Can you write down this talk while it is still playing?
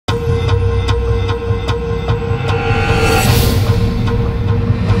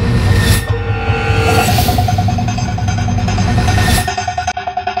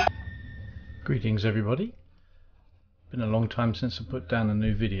Greetings everybody. Been a long time since I put down a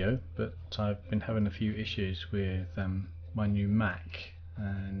new video, but I've been having a few issues with my new Mac,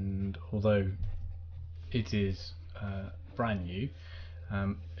 and although it is brand new,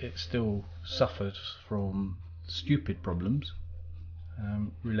 it still suffers from stupid problems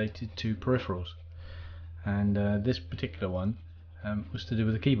related to peripherals, and this particular one was to do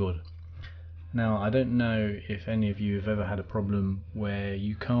with the keyboard. Now, I don't know if any of you have ever had a problem where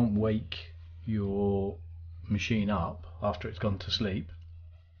you can't wake your machine up after it's gone to sleep,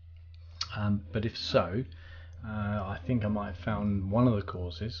 but if so, I think I might have found one of the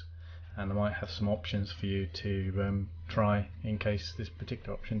causes, and I might have some options for you to try in case this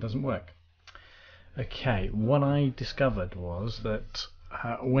particular option doesn't work. Okay, what I discovered was that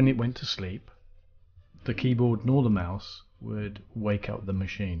when it went to sleep, the keyboard nor the mouse would wake up the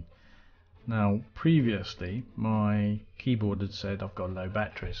machine. Now, previously my keyboard had said I've got low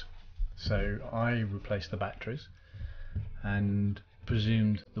batteries, so I replaced the batteries and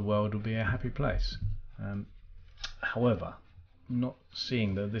presumed the world would be a happy place. However, not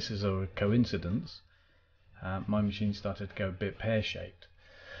seeing that this is a coincidence, my machine started to go a bit pear-shaped.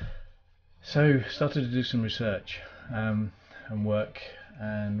 So started to do some research and work,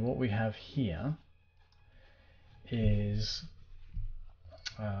 and what we have here is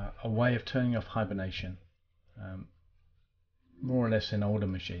a way of turning off hibernation, more or less in older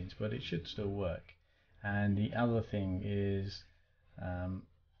machines, but it should still work. And the other thing is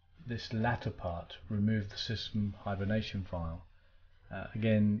this latter part, remove the system hibernation file.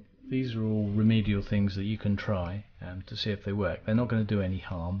 Again, these are all remedial things that you can try to see if they work. They're not going to do any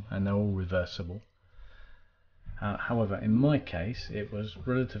harm, and they're all reversible. However, in my case it was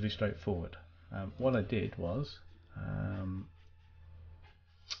relatively straightforward. What I did was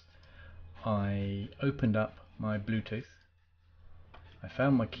I opened up my Bluetooth, I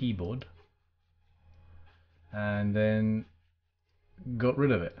found my keyboard, and then got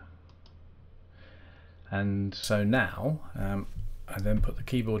rid of it. And so now I then put the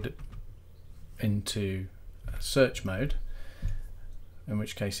keyboard into search mode, in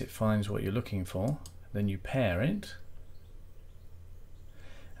which case it finds what you're looking for. Then you pair it,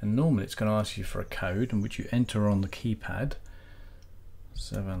 and normally it's going to ask you for a code, in which you enter on the keypad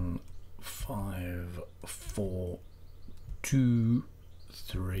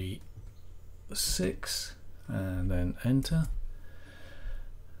 75426, and then enter,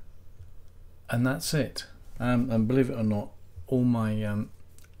 and that's it. And believe it or not, all my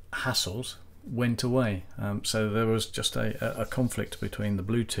hassles went away. So there was just a conflict between the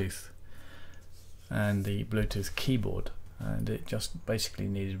Bluetooth and the Bluetooth keyboard, and it just basically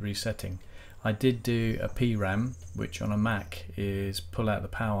needed resetting. I did do a PRAM, which on a Mac is pull out the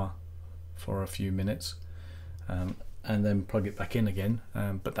power for a few minutes and then plug it back in again,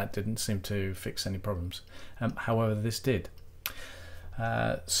 but that didn't seem to fix any problems. However, this did.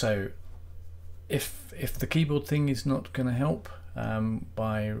 So if the keyboard thing is not going to help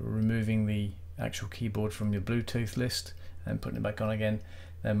by removing the actual keyboard from your Bluetooth list and putting it back on again,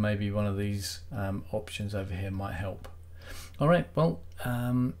 then maybe one of these options over here might help. Alright, well,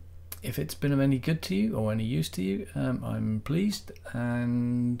 if it's been of any good to you or any use to you, I'm pleased,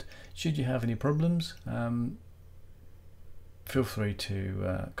 and should you have any problems, feel free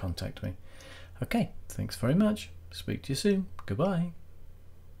to contact me. Okay, thanks very much. Speak to you soon. Goodbye.